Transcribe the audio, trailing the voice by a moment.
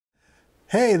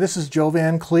Hey, this is Joe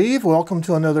Van Cleve. Welcome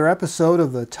to another episode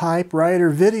of the Typewriter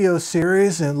video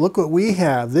series, and look what we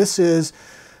have. This is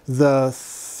the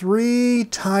 3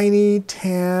 tiny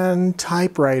tan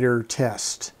typewriter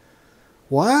test.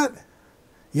 What?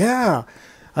 Yeah,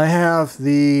 I have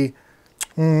the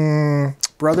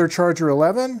Brother Charger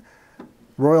 11,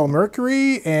 Royal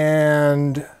Mercury,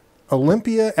 and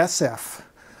Olympia SF.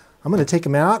 I'm going to take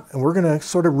them out and we're going to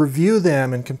sort of review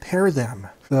them and compare them.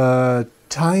 The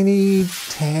Tiny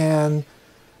Tan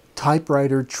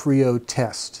Typewriter Trio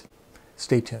Test.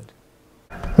 Stay tuned.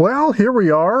 Well, here we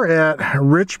are at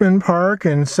Richmond Park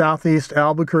in southeast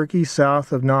Albuquerque,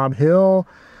 south of Nob Hill.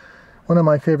 One of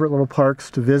my favorite little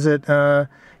parks to visit.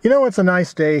 You know, it's a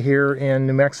nice day here in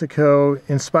New Mexico,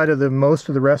 in spite of most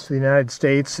of the rest of the United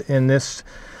States in this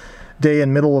day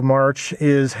in middle of March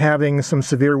is having some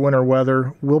severe winter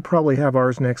weather. We'll probably have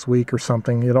ours next week or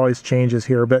something. It always changes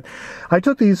here. But I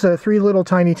took these 3 little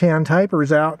tiny tan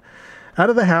typers out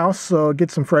of the house, so get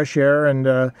some fresh air,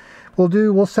 and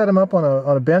we'll set them up on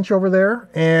a bench over there,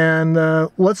 and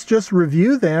let's just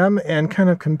review them and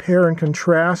kind of compare and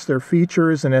contrast their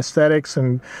features and aesthetics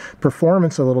and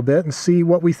performance a little bit and see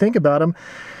what we think about them.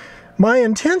 My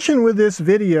intention with this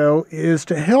video is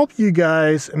to help you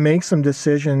guys make some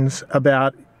decisions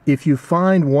about if you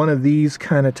find one of these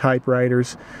kind of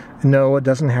typewriters. No, it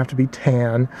doesn't have to be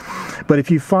tan, but if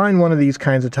you find one of these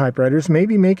kinds of typewriters,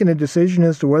 maybe making a decision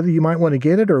as to whether you might want to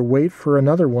get it or wait for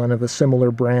another one of a similar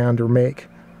brand or make.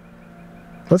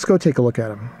 Let's go take a look at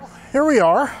them. Here we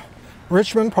are,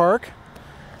 Richmond Park.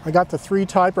 I got the 3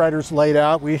 typewriters laid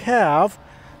out. We have,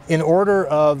 in order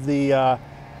of the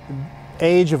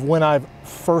age of when I've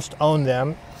first owned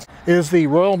them, is the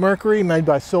Royal Mercury made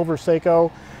by Silver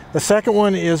Seiko. The second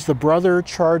one is the Brother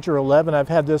Charger 11. I've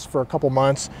had this for a couple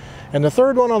months. And the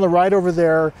third one on the right over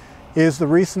there is the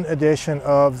recent edition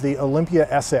of the Olympia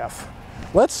SF.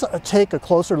 Let's take a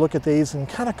closer look at these and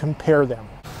kind of compare them.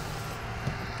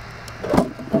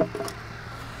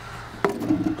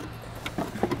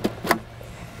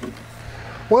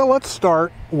 Well, let's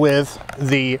start with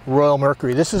the Royal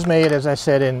Mercury. This is made, as I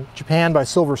said, in Japan by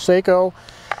Silver Seiko.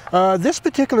 This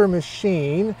particular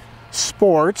machine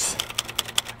sports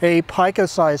a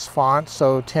pica-sized font,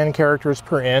 so 10 characters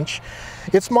per inch.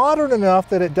 It's modern enough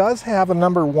that it does have a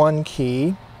number 1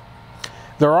 key.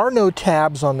 There are no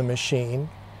tabs on the machine.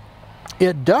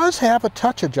 It does have a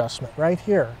touch adjustment right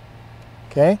here,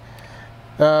 okay?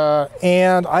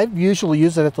 And I usually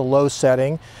use it at the low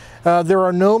setting. There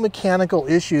are no mechanical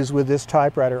issues with this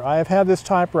typewriter. I have had this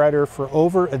typewriter for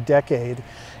over a decade,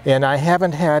 and I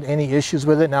haven't had any issues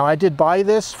with it. Now, I did buy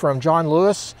this from John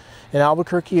Lewis in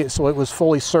Albuquerque, so it was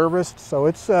fully serviced, so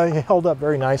it's held up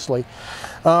very nicely.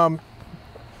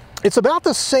 It's about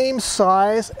the same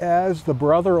size as the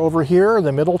Brother over here,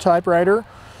 the middle typewriter.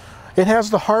 It has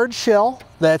the hard shell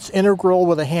that's integral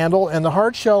with a handle, and the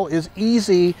hard shell is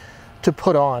easy to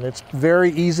put on. It's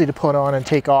very easy to put on and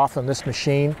take off on this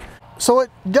machine. So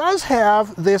it does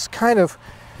have this kind of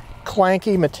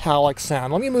clanky metallic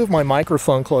sound. Let me move my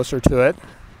microphone closer to it.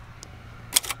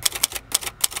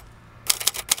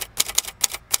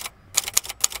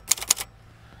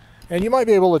 And you might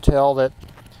be able to tell that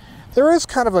there is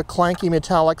kind of a clanky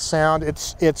metallic sound.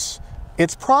 It's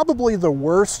probably the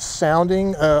worst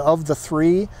sounding of the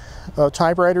 3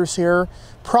 typewriters here.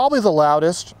 Probably the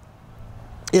loudest.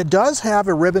 It does have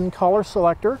a ribbon color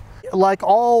selector. Like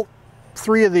all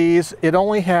 3 of these, it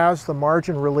only has the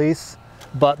margin release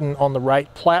button on the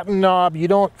right platen knob. You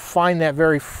don't find that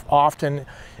very often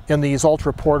in these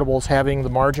ultra portables, having the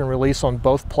margin release on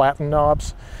both platen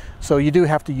knobs. So you do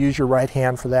have to use your right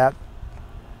hand for that.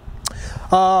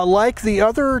 Like the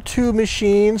other 2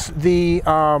 machines, the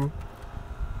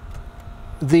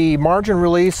margin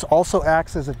release also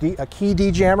acts as a key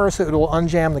de-jammer, so it will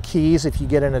unjam the keys if you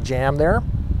get in a jam there.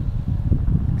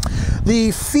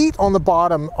 The feet on the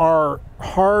bottom are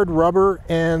hard rubber,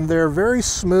 and they're very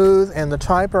smooth, and the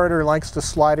typewriter likes to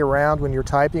slide around when you're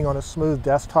typing on a smooth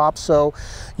desktop, so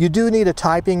you do need a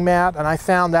typing mat, and I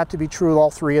found that to be true with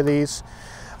all 3 of these.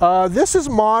 This is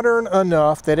modern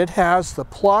enough that it has the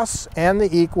plus and the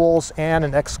equals and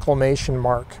an exclamation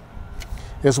mark,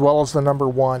 as well as the number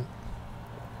 1.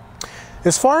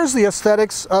 As far as the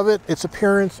aesthetics of it, its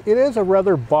appearance, it is a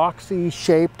rather boxy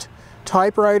shaped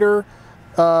typewriter.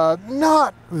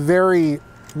 Not very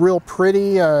real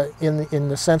pretty in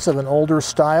the sense of an older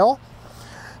style.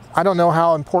 I don't know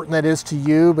how important that is to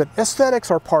you, but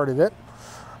aesthetics are part of it.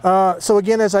 So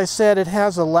again, as I said, it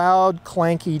has a loud,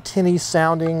 clanky, tinny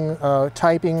sounding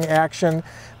typing action.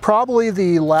 Probably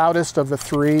the loudest of the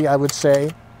 3, I would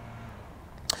say.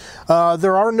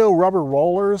 There are no rubber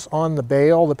rollers on the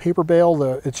bail, the paper bail.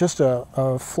 It's just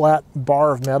a flat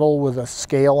bar of metal with a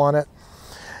scale on it.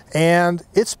 And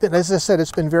it's been, as I said,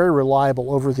 it's been very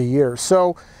reliable over the years.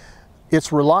 So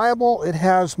it's reliable. It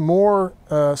has more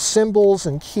symbols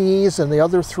and keys than the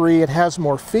other three. It has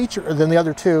more feature than the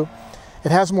other two.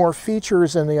 It has more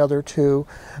features than the other two,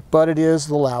 but it is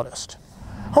the loudest.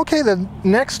 Okay, the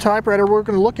next typewriter we're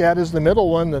going to look at is the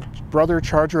middle one, the Brother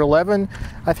Charger 11.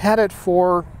 I've had it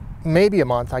for maybe a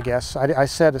month, I guess. I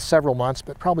said several months,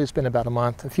 but probably it's been about a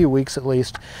month, a few weeks at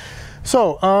least.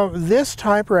 So this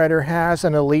typewriter has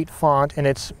an Elite font, and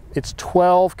it's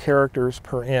 12 characters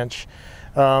per inch.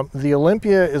 The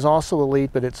Olympia is also Elite,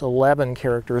 but it's 11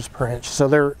 characters per inch.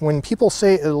 So when people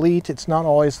say Elite, it's not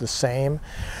always the same.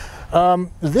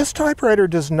 This typewriter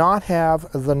does not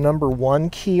have the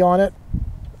 #1 key on it.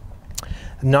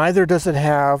 Neither does it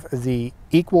have the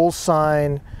equals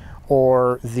sign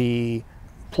or the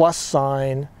plus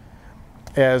sign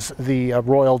as the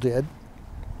Royal did.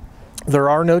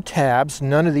 There are no tabs.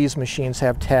 None of these machines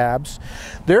have tabs.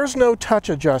 There's no touch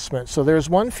adjustment. So there's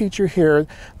one feature here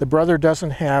the Brother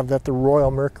doesn't have that the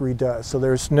Royal Mercury does. So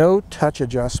there's no touch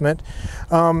adjustment.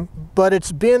 But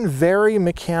it's been very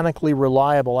mechanically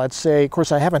reliable. I'd say, of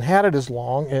course, I haven't had it as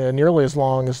long, nearly as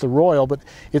long as the Royal, but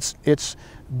it's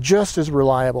just as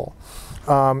reliable.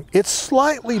 It's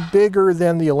slightly bigger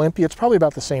than the Olympia. It's probably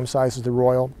about the same size as the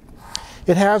Royal.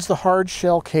 It has the hard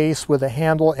shell case with a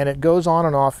handle, and it goes on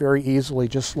and off very easily,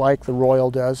 just like the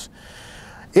Royal does.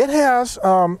 It has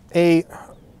a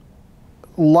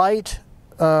light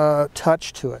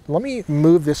touch to it. Let me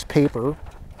move this paper.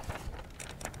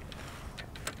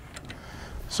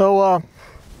 So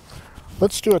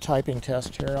let's do a typing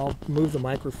test here. I'll move the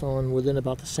microphone within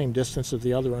about the same distance of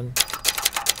the other one.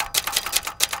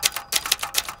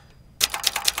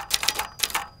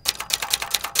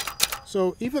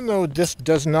 So even though this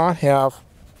does not have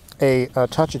a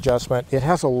touch adjustment, it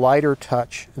has a lighter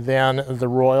touch than the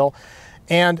Royal,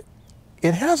 and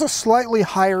it has a slightly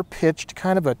higher pitched,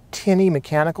 kind of a tinny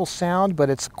mechanical sound, but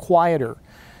it's quieter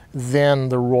than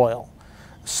the Royal.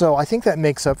 So I think that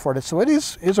makes up for it. So it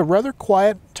is a rather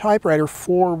quiet typewriter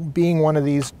for being one of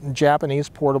these Japanese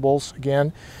portables.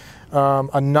 Again,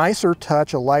 a nicer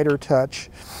touch, a lighter touch.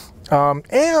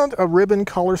 And a ribbon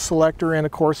color selector, and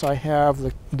of course I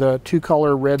have the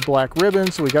two-color red-black ribbon,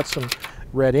 so we got some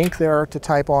red ink there to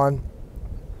type on.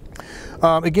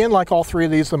 Again, like all three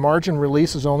of these, the margin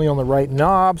release is only on the right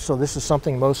knob, so this is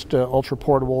something most ultra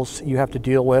portables you have to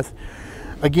deal with.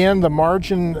 Again, the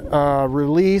margin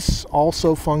release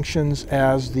also functions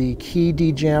as the key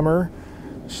dejammer,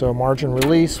 so margin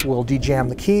release will dejam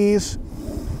the keys.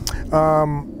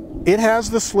 It has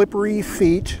the slippery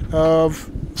feet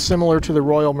similar to the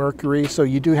Royal Mercury, so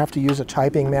you do have to use a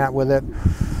typing mat with it.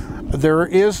 There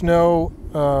is no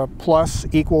plus,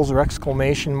 equals, or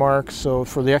exclamation mark. So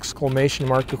for the exclamation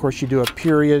mark, of course, you do a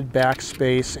period,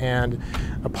 backspace, and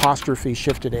apostrophe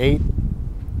shifted 8.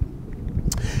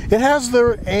 It has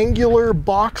the angular,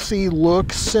 boxy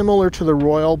look similar to the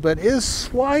Royal, but is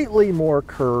slightly more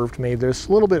curved. Maybe there's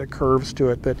a little bit of curves to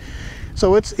it, but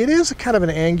so it is kind of an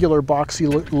angular,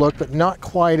 boxy look, but not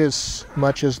quite as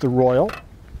much as the Royal.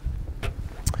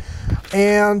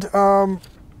 And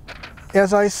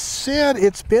as I said,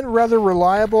 it's been rather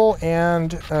reliable,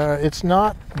 and it's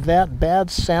not that bad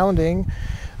sounding.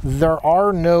 There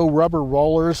are no rubber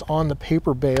rollers on the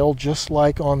paper bail, just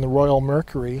like on the Royal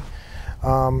Mercury.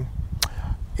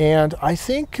 And I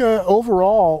think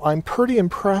overall, I'm pretty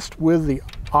impressed with the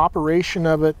operation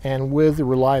of it and with the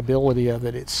reliability of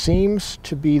it. It seems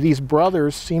to be, these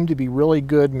Brothers seem to be really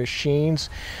good machines,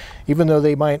 even though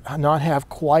they might not have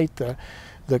quite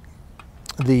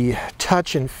the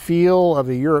touch and feel of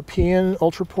a European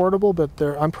ultra portable, but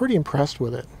I'm pretty impressed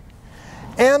with it.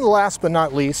 And last but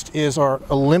not least is our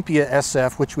Olympia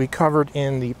SF, which we covered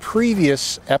in the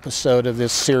previous episode of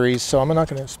this series, so I'm not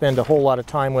going to spend a whole lot of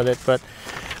time with it, but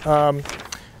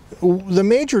the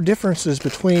major differences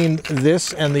between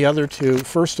this and the other two,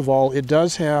 first of all, it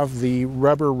does have the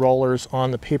rubber rollers on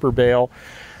the paper bail.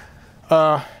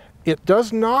 It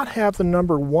does not have the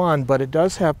 #1, but it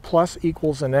does have plus,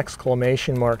 equals, and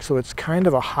exclamation mark, so it's kind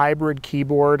of a hybrid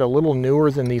keyboard, a little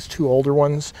newer than these two older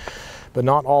ones, but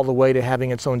not all the way to having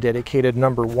its own dedicated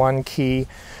 #1 key.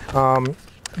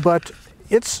 But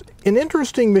it's an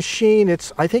interesting machine.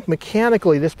 I think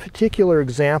mechanically, this particular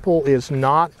example is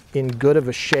not in good of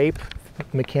a shape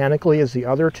mechanically as the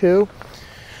other two.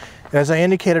 As I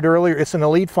indicated earlier, it's an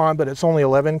Elite font, but it's only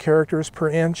 11 characters per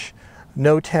inch.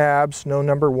 No tabs, no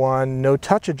 #1, no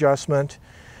touch adjustment.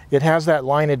 It has that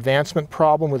line advancement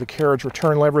problem with the carriage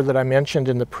return lever that I mentioned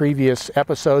in the previous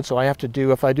episode. So I have to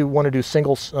do, if I want to do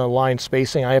single line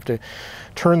spacing, I have to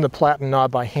turn the platen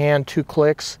knob by hand 2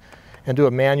 clicks and do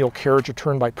a manual carriage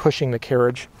return by pushing the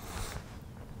carriage.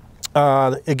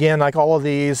 Again, like all of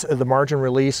these, the margin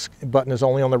release button is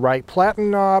only on the right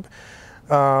platen knob.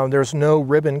 There's no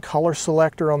ribbon color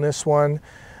selector on this one.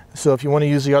 So if you want to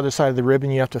use the other side of the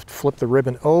ribbon, you have to flip the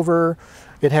ribbon over.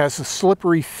 It has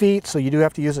slippery feet, so you do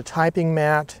have to use a typing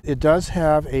mat. It does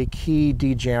have a key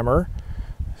de-jammer.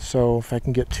 So if I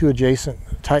can get 2 adjacent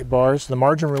type bars, the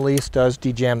margin release does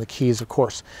de-jam the keys, of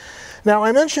course. Now,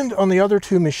 I mentioned on the other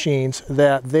 2 machines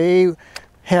that they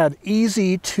had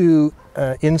easy to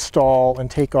install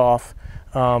and take off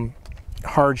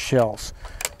hard shells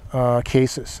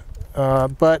cases.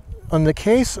 But in the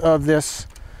case of this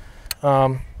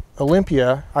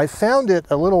Olympia, I found it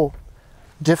a little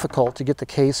difficult to get the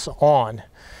case on,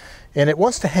 and it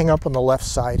wants to hang up on the left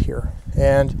side here.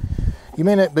 And you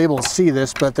may not be able to see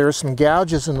this, but there's some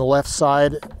gouges in the left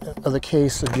side of the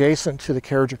case adjacent to the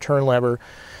carriage return lever.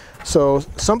 So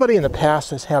somebody in the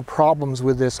past has had problems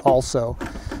with this also,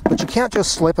 but you can't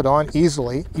just slip it on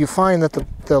easily. You find that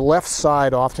the left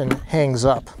side often hangs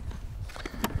up.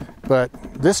 But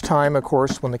this time, of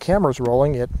course, when the camera's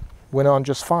rolling, it went on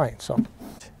just fine. So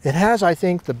it has, I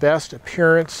think, the best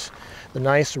appearance, the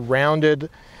nice rounded,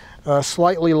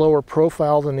 slightly lower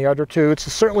profile than the other 2. It's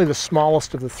certainly the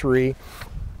smallest of the 3.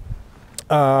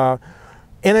 And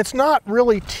it's not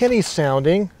really tinny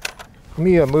sounding. Let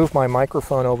me move my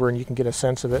microphone over and you can get a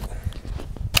sense of it.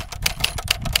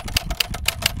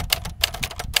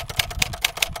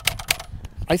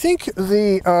 I think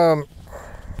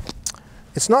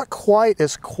it's not quite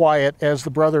as quiet as the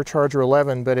Brother Charger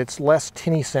 11, but it's less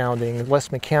tinny sounding,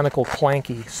 less mechanical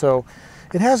clanky. So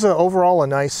it has overall a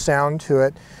nice sound to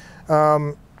it.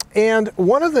 And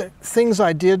one of the things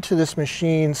I did to this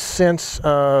machine since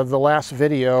the last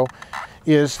video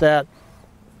is that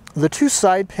the 2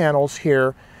 side panels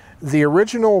here, the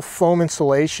original foam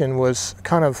insulation was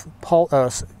kind of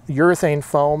urethane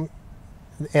foam,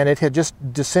 and it had just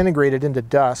disintegrated into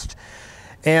dust.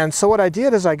 And so what I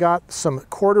did is I got some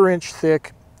 1/4-inch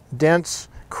thick, dense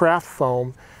craft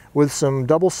foam with some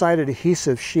double-sided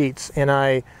adhesive sheets, and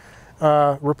I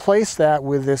replaced that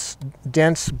with this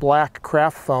dense black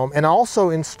craft foam, and I also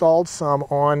installed some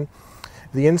on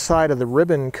the inside of the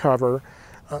ribbon cover.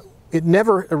 It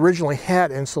never originally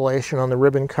had insulation on the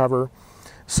ribbon cover,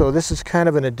 so this is kind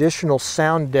of an additional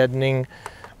sound deadening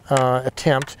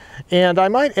attempt. And I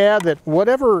might add that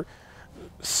whatever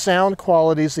sound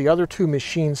qualities the other 2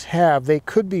 machines have, they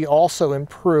could be also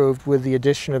improved with the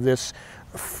addition of this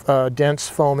dense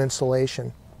foam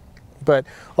insulation. But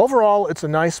overall, it's a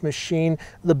nice machine,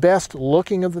 the best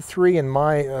looking of the 3 in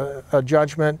my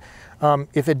judgment.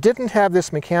 If it didn't have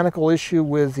this mechanical issue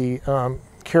with the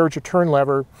carriage return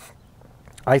lever,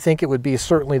 I think it would be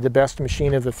certainly the best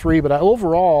machine of the 3, but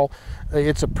overall,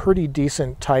 it's a pretty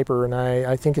decent typer, and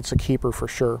I think it's a keeper for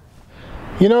sure.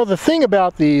 You know, the thing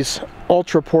about these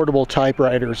ultra portable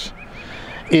typewriters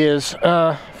is,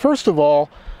 first of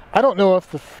all, I don't know if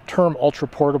the term ultra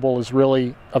portable is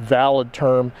really a valid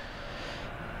term.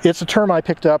 It's a term I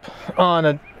picked up on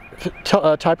a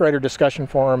typewriter discussion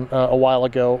forum a while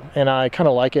ago, and I kind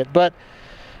of like it. But,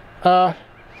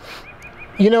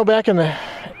 you know, back in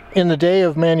the day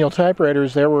of manual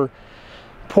typewriters, there were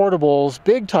portables,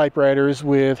 big typewriters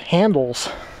with handles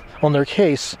on their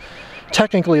case.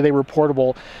 Technically, they were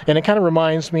portable, and it kind of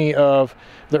reminds me of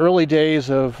the early days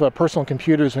of personal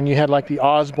computers when you had like the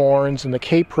Osbornes and the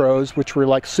K-Pros, which were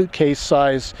like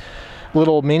suitcase-sized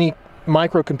little mini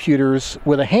microcomputers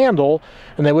with a handle,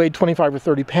 and they weighed 25 or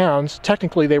 30 pounds.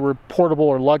 Technically, they were portable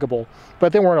or luggable,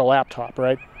 but they weren't a laptop,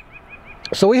 right?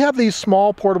 So we have these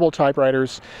small portable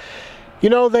typewriters. You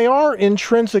know, they are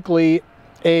intrinsically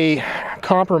a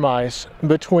compromise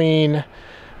between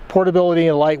portability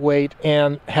and lightweight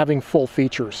and having full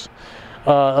features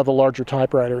of a larger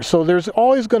typewriter. So there's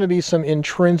always going to be some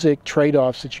intrinsic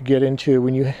trade-offs that you get into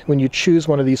when you choose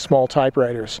one of these small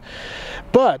typewriters.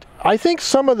 But I think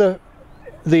some of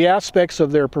the aspects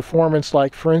of their performance,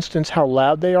 like for instance how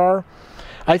loud they are,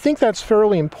 I think that's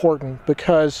fairly important,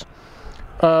 because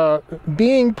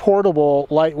being portable,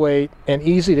 lightweight, and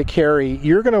easy to carry,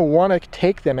 you're going to want to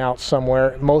take them out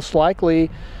somewhere, most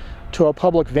likely to a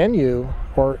public venue,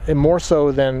 or more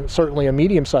so than certainly a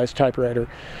medium-sized typewriter.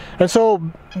 And so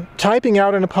typing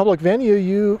out in a public venue,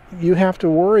 you have to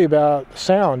worry about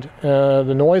sound,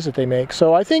 the noise that they make.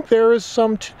 So I think there is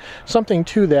something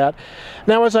to that.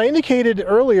 Now, as I indicated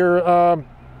earlier,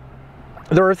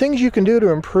 There are things you can do to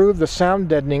improve the sound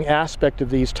deadening aspect of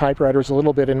these typewriters a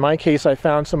little bit. In my case, I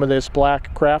found some of this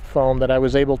black craft foam that I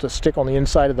was able to stick on the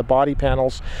inside of the body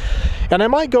panels. And I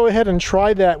might go ahead and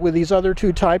try that with these other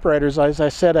two typewriters. As I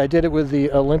said, I did it with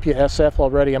the Olympia SF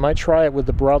already. I might try it with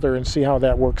the Brother and see how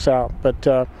that works out.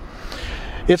 But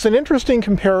it's an interesting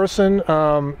comparison.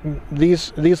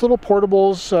 These little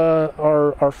portables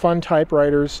are fun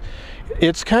typewriters.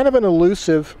 It's kind of an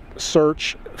elusive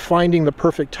search finding the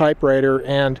perfect typewriter,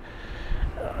 and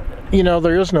you know,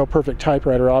 there is no perfect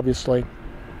typewriter, obviously,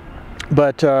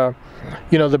 but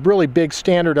you know, the really big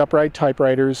standard upright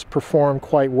typewriters perform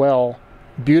quite well,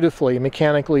 beautifully,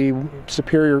 mechanically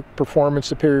superior performance,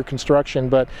 superior construction,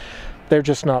 but they're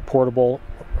just not portable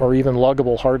or even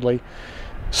luggable, hardly.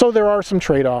 So there are some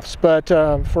trade-offs, but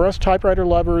for us typewriter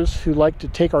lovers who like to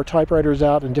take our typewriters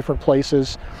out in different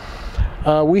places,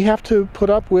 we have to put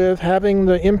up with having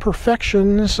the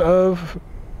imperfections of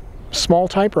small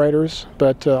typewriters,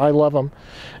 but I love them,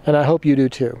 and I hope you do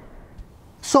too.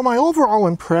 So my overall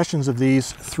impressions of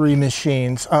these three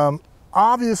machines,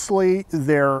 obviously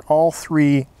they're all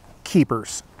three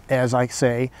keepers, as I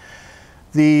say.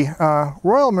 The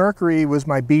Royal Mercury was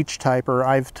my beach typer.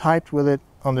 I've typed with it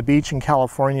on the beach in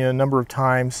California a number of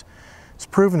times. It's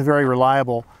proven very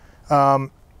reliable.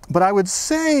 But I would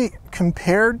say,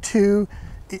 compared to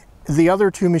the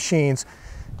other two machines,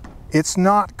 it's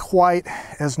not quite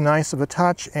as nice of a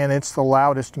touch, and it's the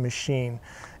loudest machine.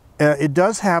 It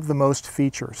does have the most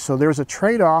features, so there's a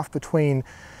trade-off between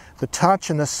the touch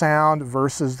and the sound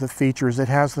versus the features. It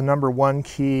has the #1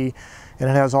 key, and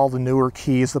it has all the newer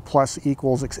keys, the plus,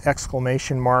 equals,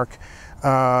 exclamation mark,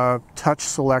 touch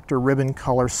selector, ribbon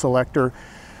color selector.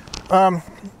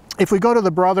 If we go to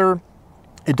the Brother,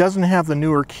 it doesn't have the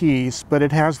newer keys, but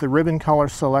it has the ribbon color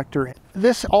selector.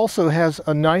 This also has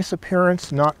a nice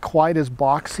appearance, not quite as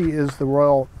boxy as the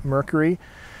Royal Mercury,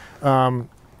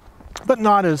 but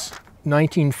not as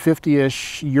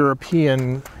 1950-ish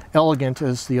European elegant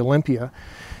as the Olympia.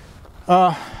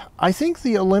 I think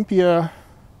the Olympia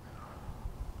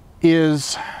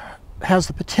has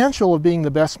the potential of being the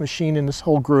best machine in this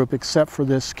whole group, except for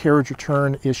this carriage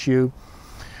return issue.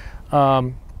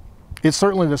 It's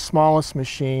certainly the smallest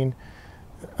machine,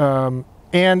 and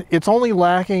it's only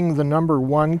lacking the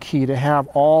 #1 key to have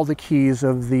all the keys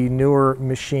of the newer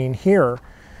machine here.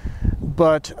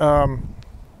 But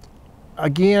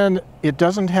again, it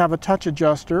doesn't have a touch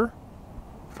adjuster,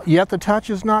 yet the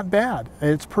touch is not bad.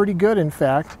 It's pretty good, in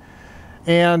fact.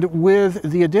 And with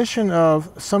the addition of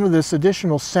some of this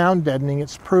additional sound deadening,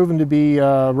 it's proven to be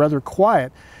rather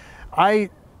quiet.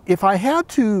 If I had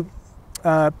to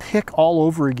pick all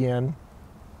over again,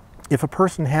 if a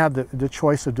person had the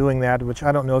choice of doing that, which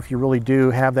I don't know if you really do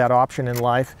have that option in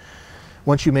life.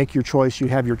 Once you make your choice, you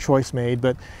have your choice made.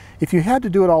 But if you had to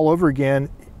do it all over again,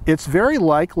 it's very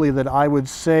likely that I would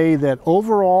say that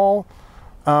overall,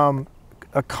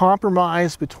 a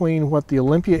compromise between what the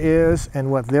Olympia is and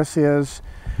what this is,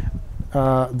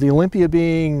 the Olympia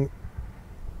being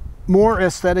more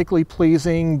aesthetically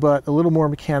pleasing but a little more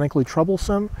mechanically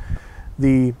troublesome,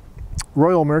 the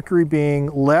Royal Mercury being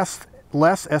less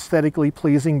aesthetically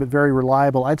pleasing but very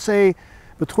reliable. I'd say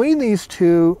between these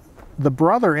two, the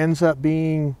Brother ends up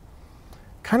being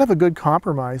kind of a good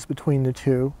compromise between the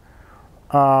two.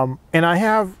 And I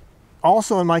have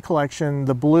also in my collection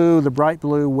the bright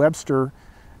blue Webster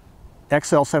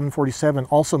XL747,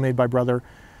 also made by Brother.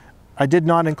 I did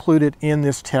not include it in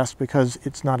this test because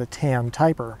it's not a tan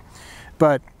typer.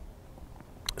 But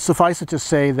suffice it to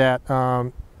say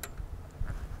that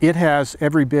it has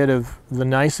every bit of the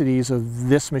niceties of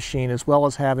this machine, as well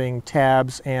as having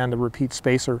tabs and a repeat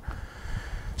spacer.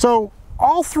 So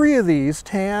all three of these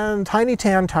tiny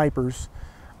tan typers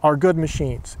are good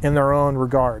machines in their own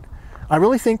regard. I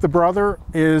really think the Brother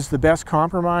is the best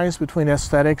compromise between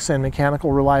aesthetics and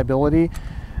mechanical reliability.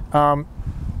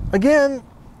 Again,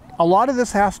 a lot of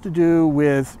this has to do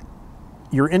with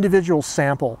your individual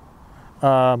sample.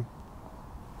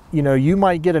 You know, you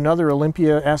might get another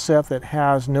Olympia SF that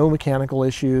has no mechanical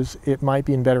issues. It might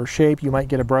be in better shape. You might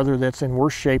get a Brother that's in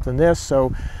worse shape than this.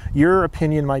 So your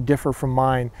opinion might differ from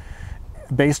mine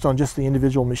based on just the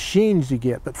individual machines you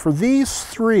get. But for these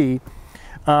three,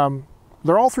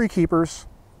 they're all three keepers.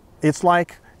 It's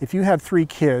like if you had 3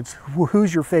 kids,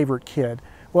 who's your favorite kid?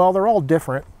 Well, they're all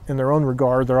different in their own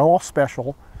regard. They're all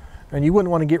special, and you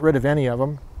wouldn't want to get rid of any of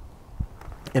them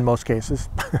in most cases.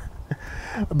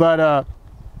 But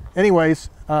anyways,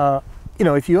 you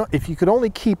know, if you could only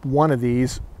keep one of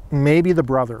these, maybe the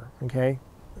Brother, okay?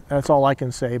 That's all I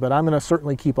can say, but I'm going to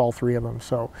certainly keep all 3 of them.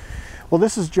 So, well,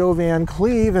 this is Joe Van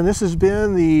Cleve, and this has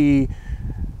been the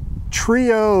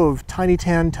trio of Tiny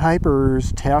Tan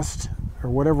Typers test, or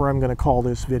whatever I'm going to call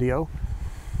this video.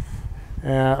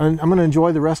 And I'm going to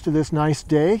enjoy the rest of this nice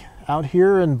day out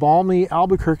here in balmy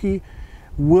Albuquerque.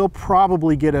 We'll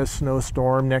probably get a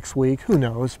snowstorm next week, who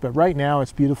knows, but right now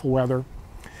it's beautiful weather.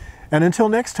 And until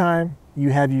next time, you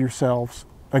have yourselves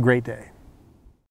a great day.